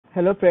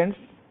Hello friends,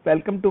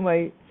 welcome to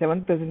my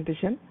seventh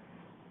presentation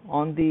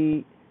on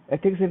the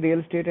ethics in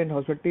real estate and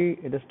hospitality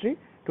industry.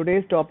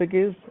 Today's topic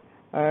is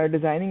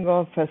designing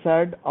of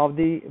facade of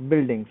the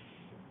buildings.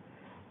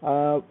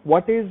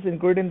 What is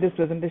included in this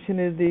presentation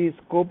is the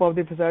scope of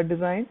the facade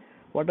design,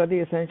 what are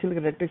the essential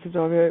characteristics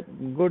of a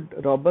good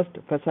robust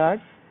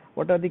facade,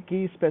 what are the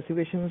key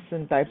specifications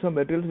and types of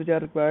materials which are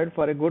required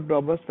for a good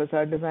robust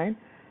facade design,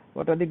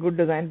 what are the good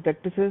design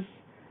practices,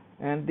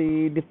 and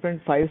the different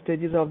five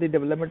stages of the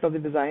development of the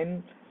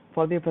design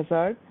for the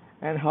facade,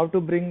 and how to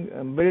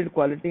build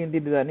quality in the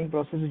designing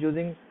process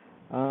using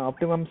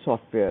optimum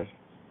software.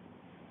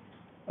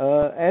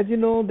 As you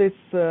know, this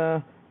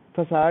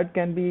facade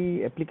can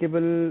be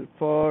applicable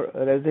for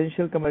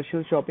residential,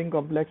 commercial, shopping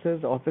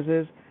complexes,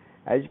 offices,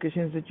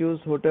 education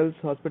institutes, hotels,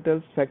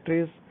 hospitals,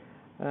 factories,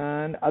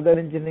 and other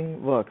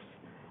engineering works.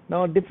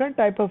 Now, different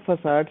type of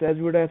facades, as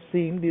you would have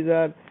seen,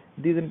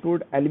 these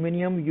include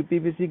aluminium,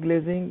 UPVC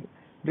glazing,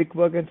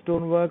 brickwork and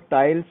stonework,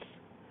 tiles,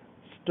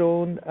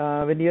 stone,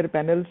 veneer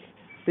panels,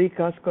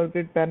 precast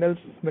concrete panels,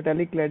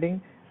 metallic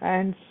cladding,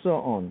 and so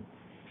on.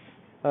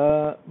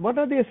 What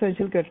are the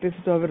essential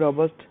characteristics of a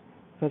robust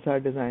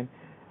facade design?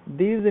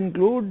 These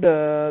include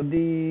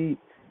the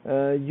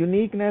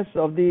uniqueness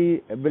of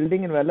the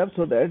building envelope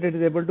so that it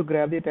is able to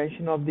grab the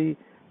attention of the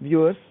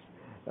viewers,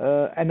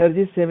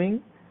 energy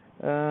saving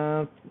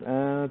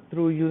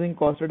through using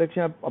cost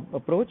reduction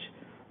approach,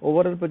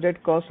 overall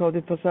project cost of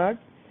the facade,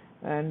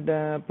 and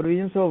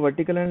provisions of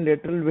vertical and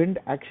lateral wind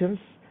actions,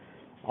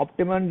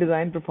 optimum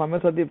design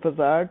performance of the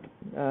facade.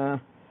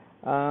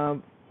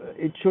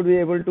 It should be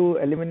able to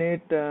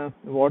eliminate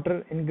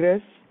water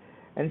ingress,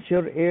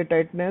 ensure air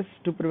tightness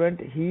to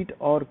prevent heat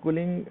or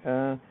cooling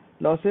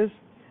losses.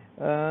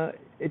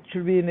 It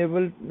should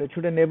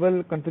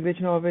enable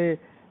configuration of a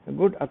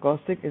good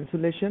acoustic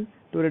insulation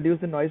to reduce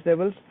the noise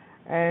levels,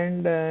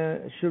 and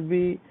should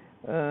be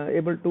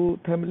able to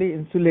thermally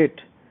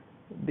insulate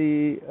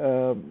the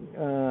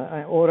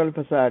overall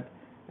facade,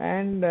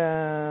 and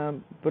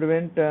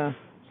prevent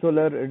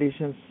solar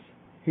radiations,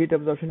 heat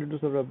absorption due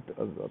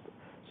to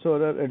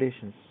solar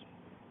radiations.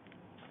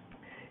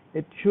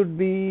 It should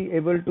be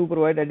able to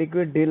provide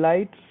adequate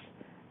daylights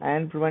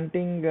and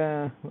preventing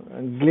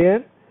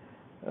glare.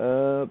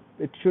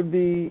 It should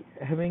be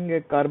having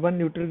a carbon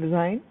neutral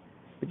design,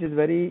 which is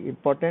very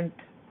important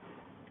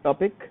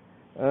topic.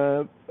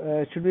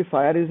 It should be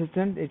fire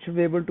resistant. It should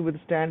be able to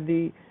withstand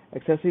the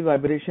excessive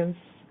vibrations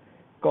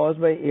caused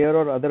by air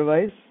or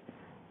otherwise.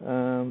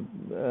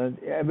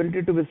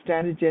 Ability to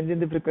withstand the change in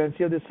the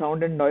frequency of the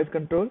sound and noise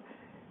control.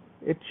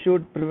 It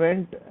should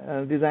prevent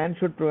design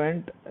should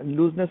prevent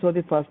looseness of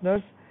the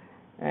fasteners,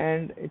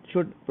 and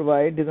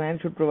design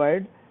should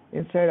provide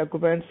inside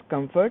occupants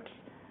comforts,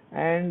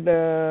 and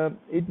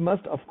it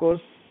must of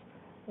course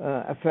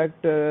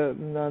affect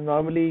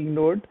normally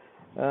ignored.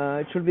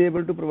 It should be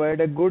able to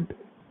provide a good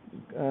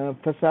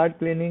facade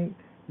cleaning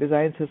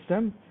design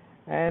system,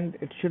 and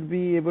it should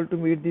be able to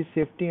meet the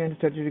safety and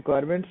statutory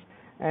requirements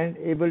and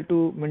able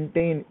to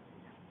maintain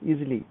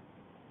easily.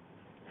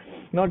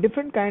 Now,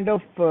 different kind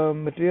of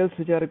materials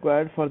which are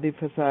required for the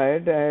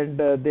facade, and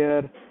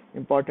their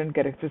important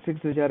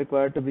characteristics which are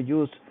required to be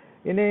used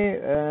in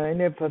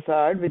a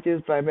facade which is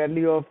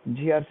primarily of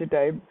GRC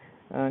type,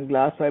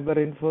 glass fiber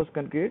reinforced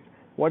concrete.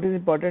 What is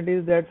important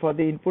is that for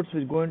the inputs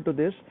which go into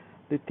this,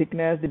 the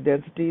thickness, the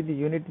density, the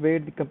unit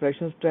weight, the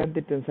compression strength,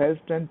 the tensile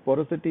strength,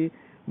 porosity,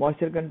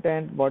 moisture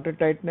content, water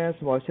tightness,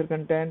 moisture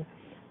content,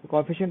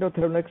 coefficient of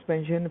thermal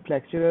expansion,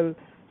 flexural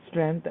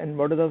strength, and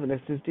modulus of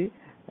elasticity.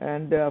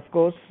 And of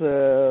course,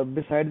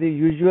 beside the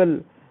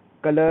usual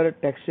color,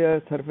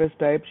 texture, surface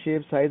type,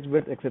 shape, size,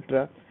 width,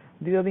 etc.,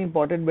 these are the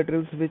important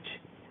materials which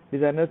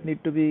designers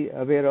need to be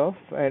aware of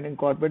and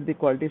incorporate the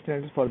quality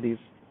standards for these.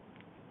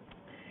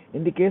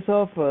 In the case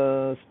of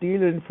steel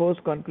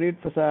reinforced concrete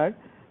facade,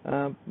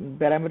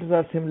 parameters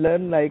are similar,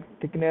 like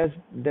thickness,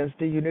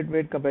 density, unit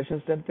weight, compression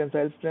strength,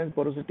 tensile strength,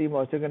 porosity,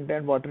 moisture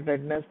content, water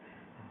tightness,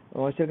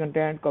 moisture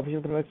content,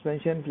 coefficient of thermal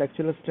expansion,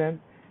 flexural strength,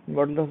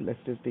 modulus of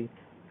elasticity.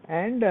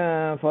 And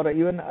for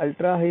even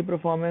ultra high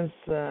performance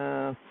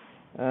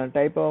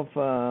type of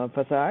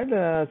facade,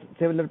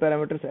 similar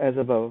parameters as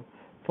above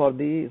for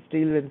the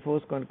steel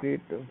reinforced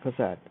concrete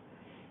facade.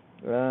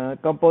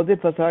 Composite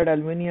facade,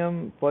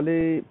 aluminium,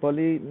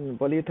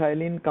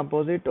 polyethylene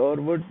composite or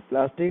wood,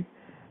 plastic,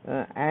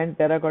 and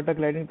terracotta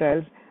cladding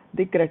tiles.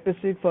 The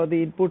characteristics for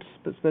the input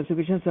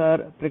specifications are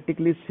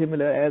practically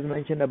similar as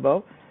mentioned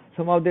above.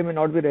 Some of them may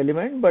not be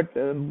relevant, but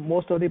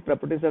most of the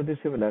properties are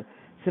similar.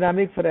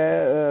 Ceramic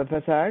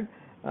facade,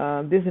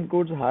 this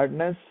includes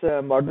hardness,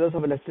 modulus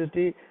of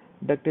elasticity,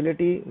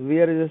 ductility,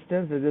 wear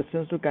resistance,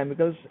 resistance to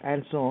chemicals,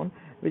 and so on,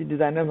 which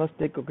designer must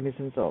take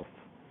cognizance of.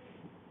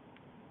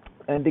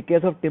 In the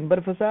case of timber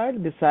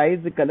facade, the size,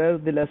 the color,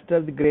 the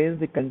luster, the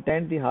grains, the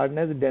content, the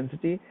hardness, the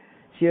density,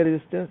 shear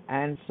resistance,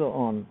 and so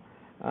on.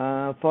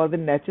 For the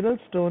natural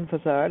stone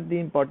facade, the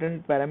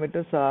important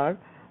parameters are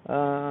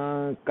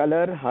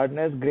color,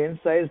 hardness, grain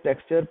size,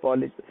 texture,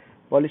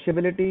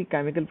 polishability,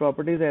 chemical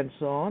properties, and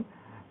so on.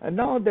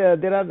 Now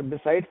there are,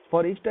 besides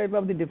for each type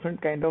of the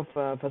different kind of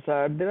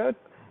facade, there are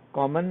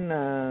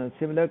common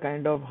similar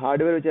kind of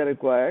hardware which are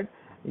required.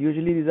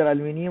 Usually these are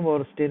aluminum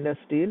or stainless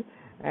steel,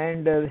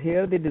 and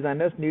here the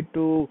designers need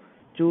to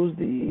choose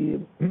the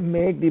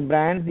make the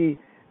brand the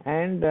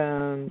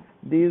and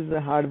these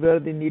hardware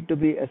they need to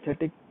be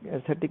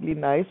aesthetically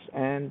nice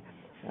and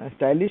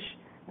stylish,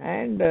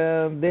 and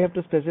they have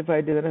to specify,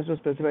 designers to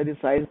specify the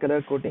size,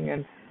 color, coating,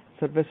 and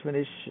surface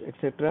finish,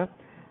 etc.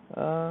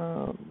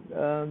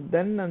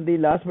 Then the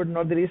last but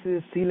not the least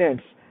is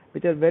sealants,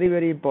 which are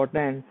very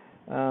important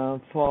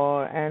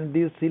for, and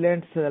these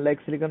sealants like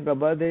silicon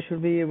rubber, they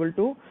should be able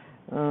to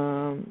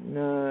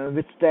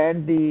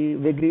withstand the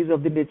vagaries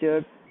of the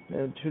nature,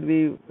 should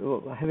be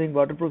having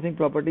waterproofing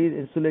properties,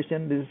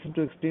 insulation, resistant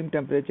to extreme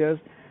temperatures,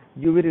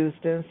 UV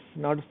resistance,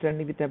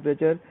 notwithstanding the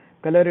temperature,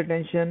 color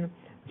retention,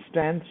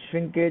 strength,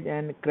 shrinkage,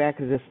 and crack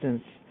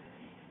resistance.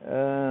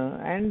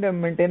 And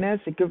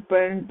maintenance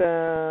equipment,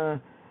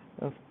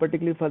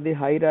 particularly for the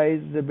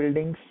high-rise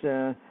buildings,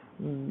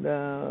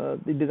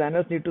 the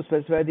designers need to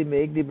specify the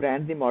make, the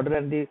brand, the model,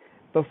 and the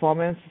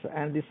performance,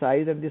 and the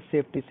size, and the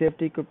safety.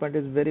 Safety equipment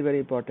is very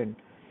important.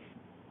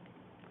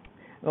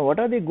 Now, what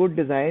are the good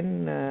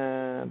design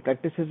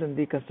practices in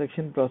the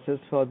construction process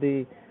for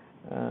the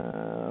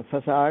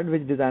facade,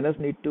 which designers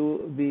need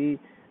to be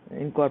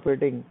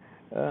incorporating?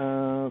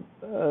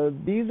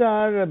 These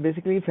are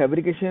basically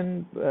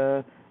fabrication,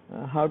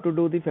 how to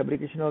do the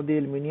fabrication of the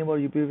aluminum or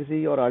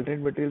UPVC or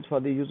alternate materials for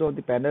the use of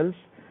the panels,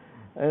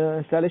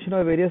 installation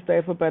of various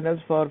types of panels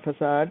for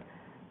facade,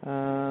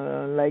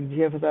 like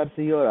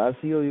GFSRC or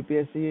RC or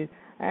UPSC,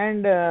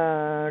 and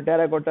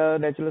terracotta,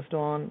 natural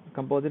stone,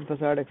 composite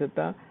facade,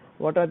 etc.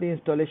 What are the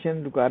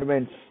installation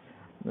requirements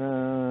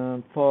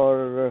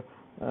for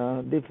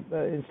the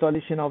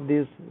installation of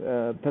these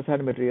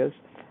facade materials?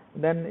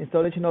 Then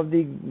installation of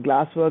the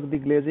glasswork, the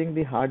glazing,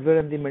 the hardware,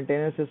 and the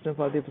maintenance system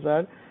for the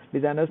facade.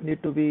 Designers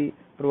need to be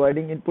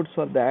providing inputs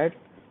for that,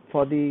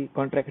 for the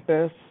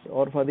contractors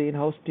or for the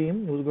in-house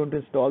team who's going to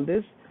install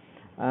this.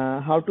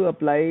 How to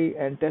apply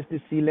and test the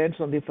sealants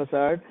on the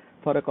facade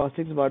for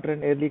acoustics, water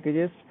and air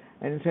leakages,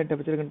 and inside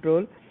temperature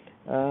control.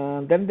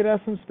 Then there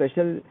are some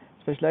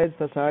specialized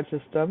facade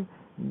system,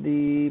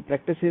 the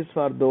practices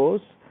for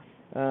those,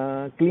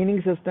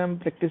 cleaning system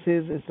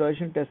practices,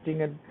 installation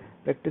testing and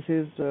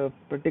practices,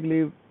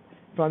 particularly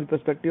from the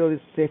perspective of the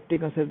safety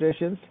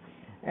considerations,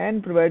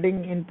 and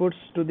providing inputs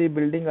to the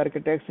building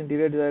architects,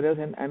 interior designers,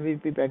 and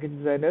MVP package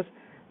designers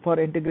for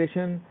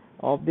integration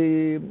of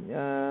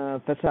the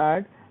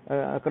facade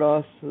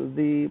across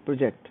the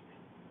project.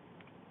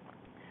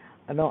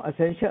 Now,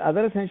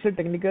 other essential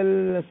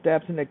technical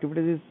steps and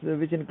activities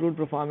which include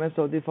performance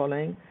of the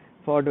following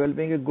for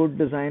developing a good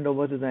design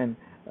over design.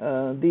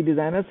 The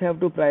designers have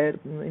to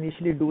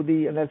initially do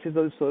the analysis of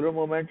the solar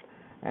movement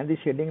and the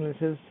shading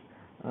analysis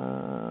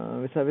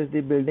vis-a-vis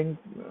the building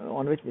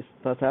on which this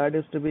facade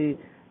is to be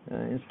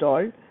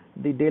installed,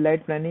 the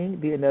daylight planning,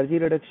 the energy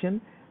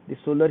reduction, the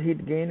solar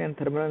heat gain and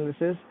thermal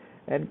analysis,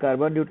 and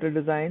carbon neutral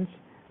designs,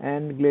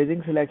 and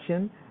glazing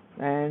selection,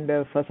 and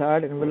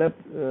facade envelope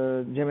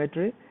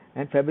geometry,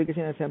 and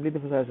fabrication assembly of the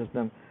facade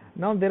system.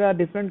 Now there are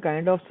different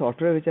kind of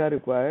software which are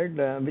required,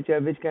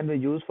 which can be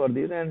used for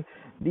this, and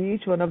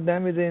each one of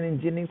them is an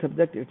engineering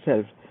subject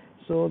itself.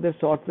 So the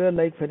software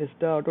like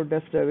Fenista,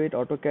 Autodesk Revit,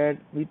 AutoCAD,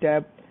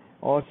 VTAP,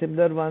 or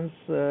similar ones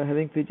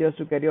having features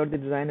to carry out the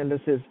design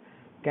analysis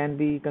can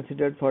be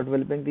considered for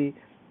developing the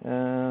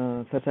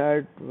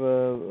facade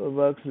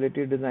works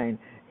related design.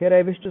 Here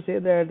I wish to say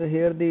that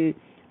here the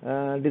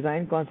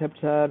design concepts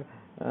are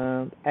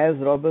as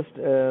robust,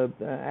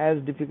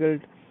 as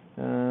difficult,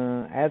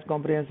 as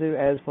comprehensive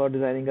as for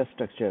designing a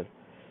structure.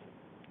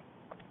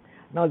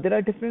 Now there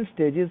are different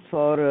stages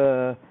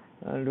for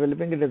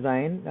developing a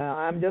design.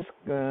 I am just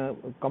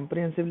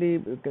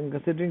comprehensively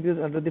considering this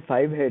under the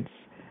 5 heads,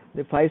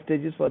 the 5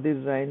 stages for the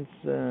designs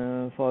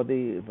for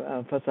the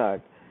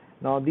facade.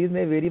 Now these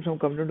may vary from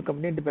company to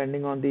company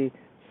depending on the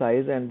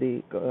size and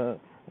the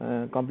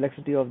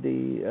complexity of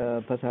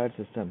the facade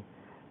system.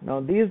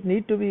 Now these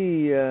need to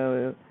be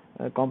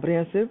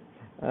comprehensive,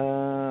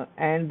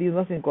 and these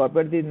must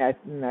incorporate the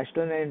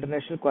national and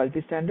international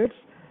quality standards,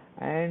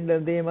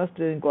 and they must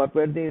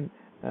incorporate the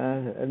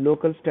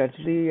local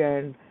statutory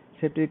and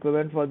safety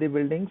requirement for the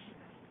buildings,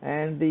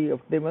 and the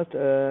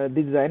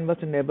design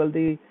must enable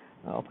the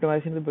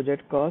optimization of the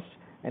project cost,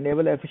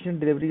 enable efficient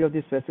delivery of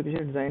the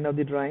specification design of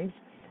the drawings,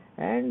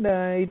 and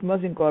it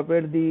must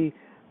incorporate the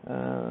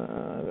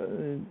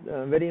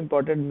very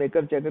important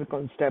maker checker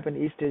step in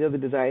each stage of the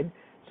design,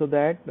 so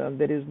that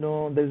there is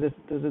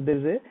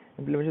a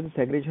implementation of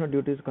segregation of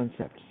duties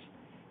concepts.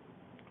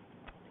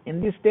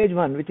 In the stage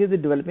 1, which is the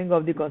developing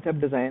of the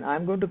concept design, I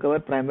am going to cover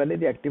primarily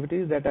the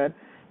activities that can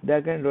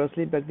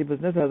adversely impact the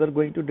business, rather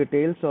going to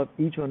details of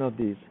each one of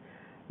these.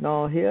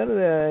 Now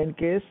here, in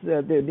case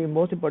the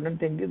most important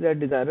thing is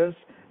that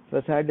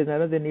facade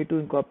designers, they need to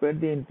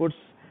incorporate the inputs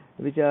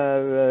which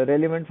are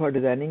relevant for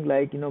designing,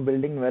 like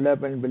building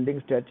envelope and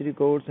building statutory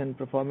codes and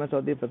performance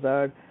of the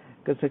facade,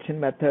 construction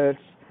methods,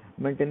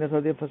 maintenance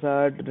of the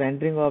facade,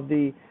 rendering of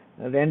the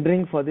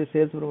rendering for the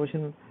sales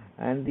promotion,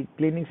 and the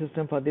cleaning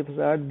system for the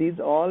facade. These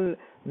all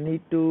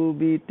need to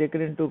be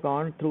taken into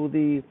account through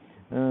the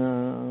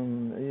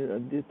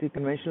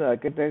conventional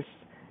architects,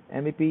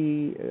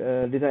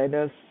 MEP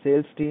designers,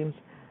 sales teams,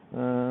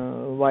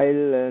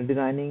 while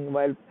planning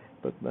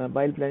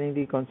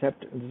the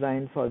concept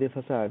design for the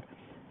facade,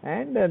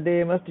 and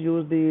they must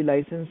use the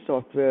licensed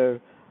software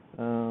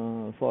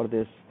for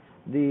this.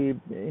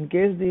 In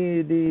case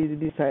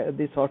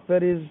the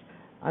software is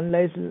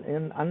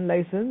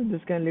unlicensed,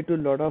 this can lead to a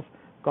lot of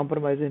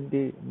compromise in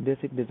the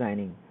basic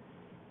designing.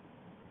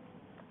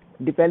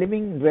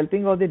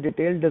 Developing of the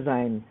detailed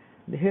design.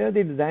 Here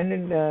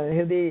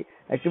the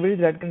activities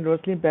that can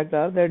adversely impact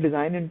are that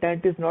design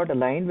intent is not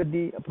aligned with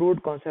the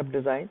approved concept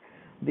design.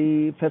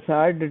 The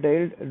facade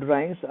detailed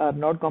drawings are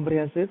not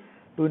comprehensive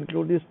to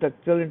include the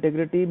structural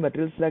integrity,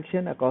 material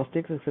selection,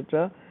 acoustics,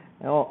 etc.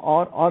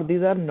 Or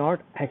these are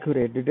not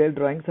accurate. Detailed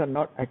drawings are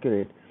not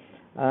accurate.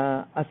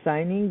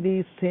 Assigning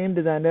the same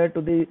designer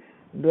to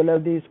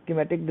develop the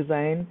schematic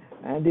design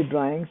and the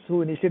drawings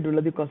who initially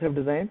develop the concept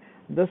design,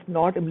 thus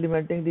not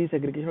implementing the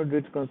segregation of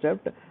grids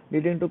concept,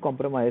 leading to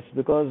compromise,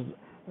 because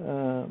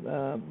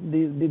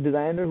the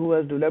designer who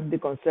has developed the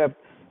concept,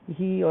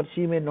 he or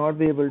she may not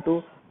be able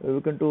to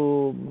look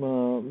into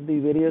the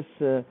various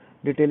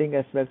detailing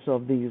aspects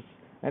of these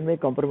and may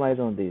compromise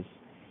on these.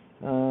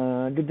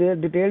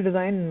 Detailed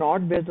design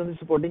not based on the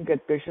supporting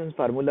calculations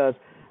formulas.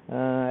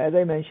 As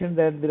I mentioned,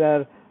 that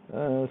there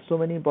are so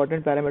many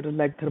important parameters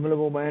like thermal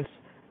movements,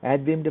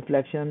 edge beam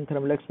deflection,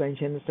 thermal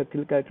expansion,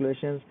 structural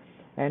calculations,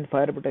 and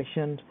fire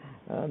protection,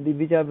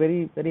 which are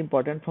very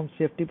important from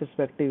safety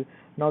perspective.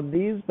 Now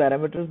these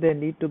parameters, they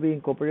need to be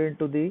incorporated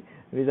into the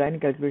design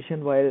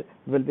calculation while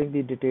developing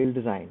the detailed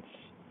designs.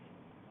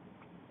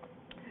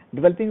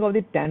 Developing of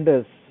the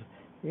tenders.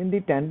 In the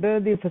tender,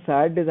 the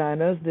facade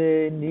designers,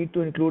 they need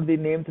to include the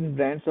names and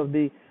brands of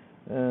the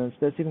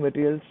specific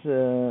materials.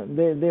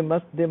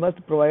 They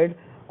must provide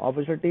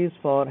opportunities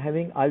for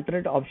having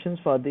alternate options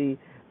for the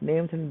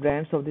names and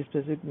brands of the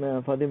specific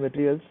for the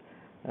materials,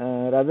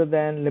 rather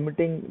than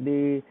limiting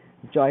the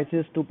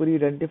choices to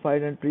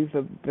pre-identified and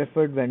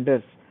preferred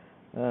vendors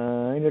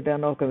in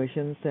return of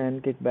commissions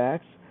and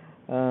kickbacks.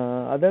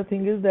 Other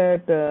thing is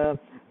that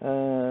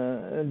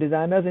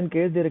designers, in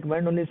case they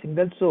recommend only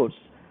single source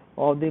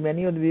of the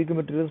many of the vehicle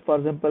materials, for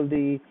example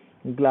the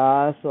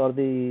glass or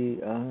the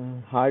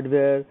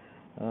hardware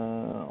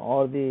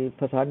or the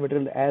facade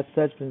material as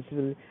such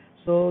principally,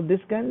 so this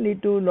can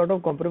lead to a lot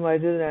of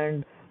compromises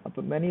and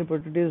many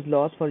opportunities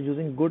lost for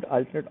using good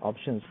alternate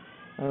options.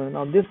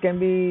 Now this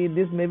may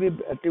be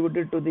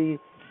attributed to the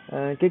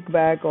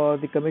kickback or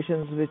the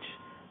commissions which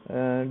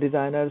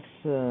designers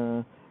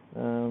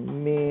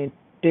may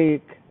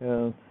take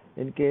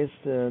in case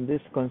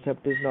this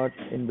concept is not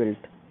inbuilt.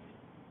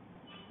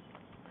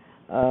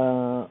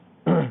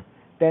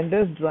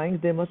 Tenders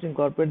drawings, they must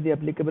incorporate the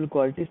applicable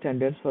quality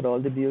standards for all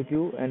the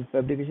BOQ and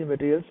fabrication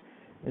materials,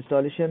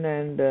 installation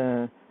and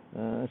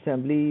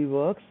assembly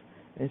works,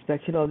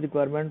 inspection of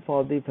requirement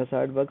for the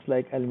facade works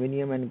like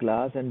aluminium and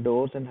glass and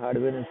doors and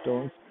hardware and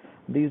stones.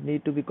 These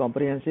need to be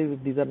comprehensive.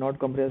 If these are not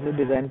comprehensive,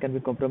 design can be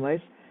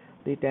compromised.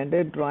 The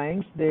tender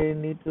drawings, they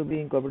need to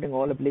be incorporating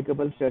all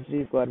applicable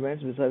statutory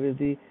requirements vis-a-vis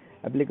the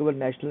applicable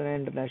national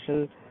and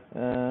international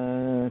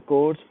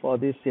codes for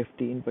this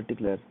safety in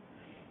particular.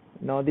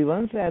 Now the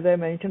ones, as I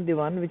mentioned, the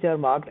ones which are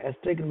marked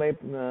asterisk in my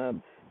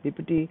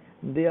PPT,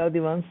 they are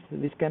the ones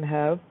which can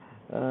have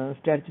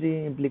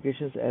statutory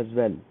implications as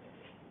well.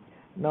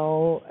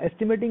 Now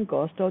estimating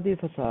cost of the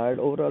facade,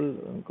 overall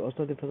cost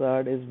of the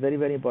facade is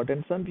very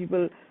important. Some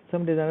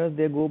designers,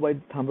 they go by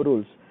thumb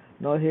rules.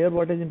 Now here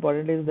what is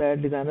important is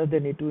that designers, they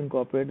need to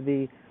incorporate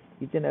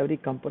each and every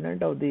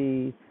component of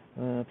the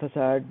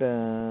facade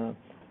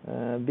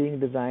being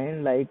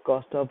designed, like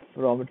cost of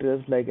raw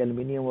materials like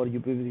aluminium or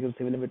UPVC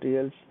civil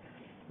materials,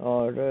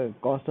 or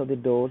cost of the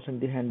doors and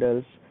the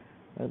handles,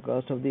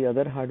 cost of the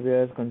other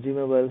hardware,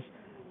 consumables,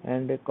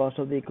 and the cost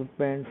of the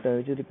equipment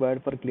which is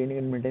required for cleaning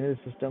and maintaining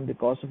the system, the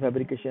cost of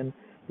fabrication,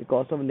 the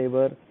cost of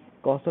labor,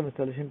 cost of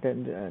installation,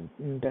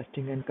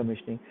 testing and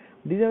commissioning.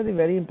 These are the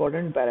very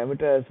important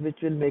parameters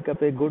which will make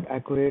up a good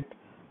accurate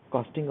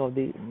costing of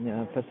the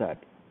facade.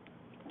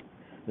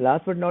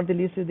 Last but not the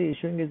least is the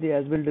issuing is the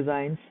as-built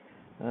designs.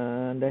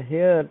 And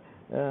here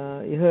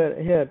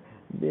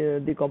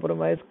the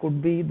compromise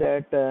could be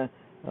that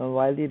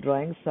while the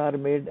drawings are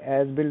made,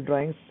 as-built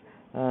drawings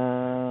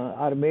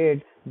are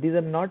made, these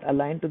are not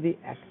aligned to the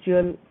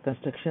actual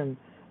construction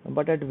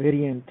but at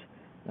variant,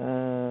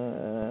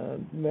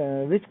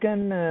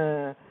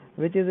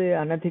 which is a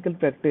unethical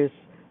practice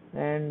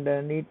and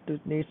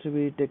needs to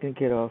be taken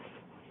care of.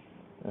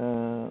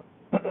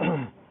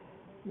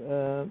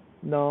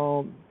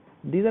 Now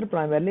these are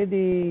primarily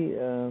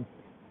the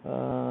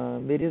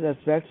various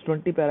aspects,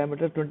 20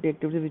 parameters, 20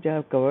 activities which I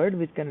have covered,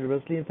 which can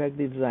adversely affect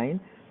the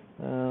design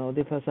of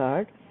the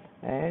facade,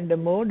 and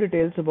more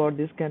details about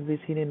this can be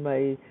seen in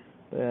my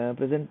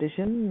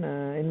presentation,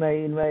 in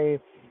my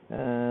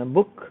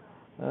book,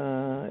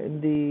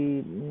 in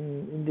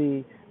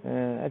the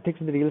Ethics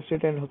in the Real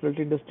Estate and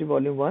Hospitality Industry,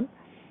 Volume 1,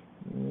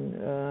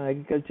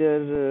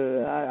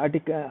 Agriculture,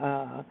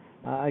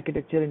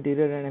 Architecture,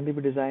 Interior and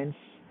MPP Designs,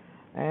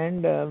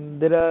 and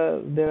there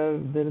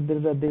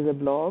is a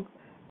blog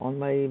on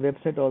my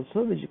website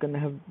also, which you can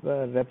have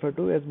refer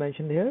to as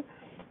mentioned here,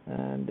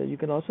 and you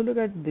can also look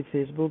at the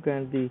Facebook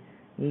and the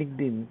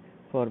LinkedIn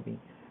for me.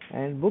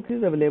 And book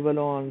is available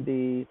on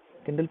the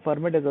Kindle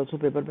format as also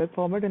paperback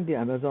format in the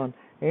Amazon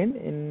in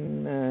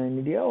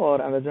India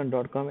or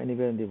Amazon.com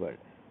anywhere in the world.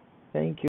 Thank you.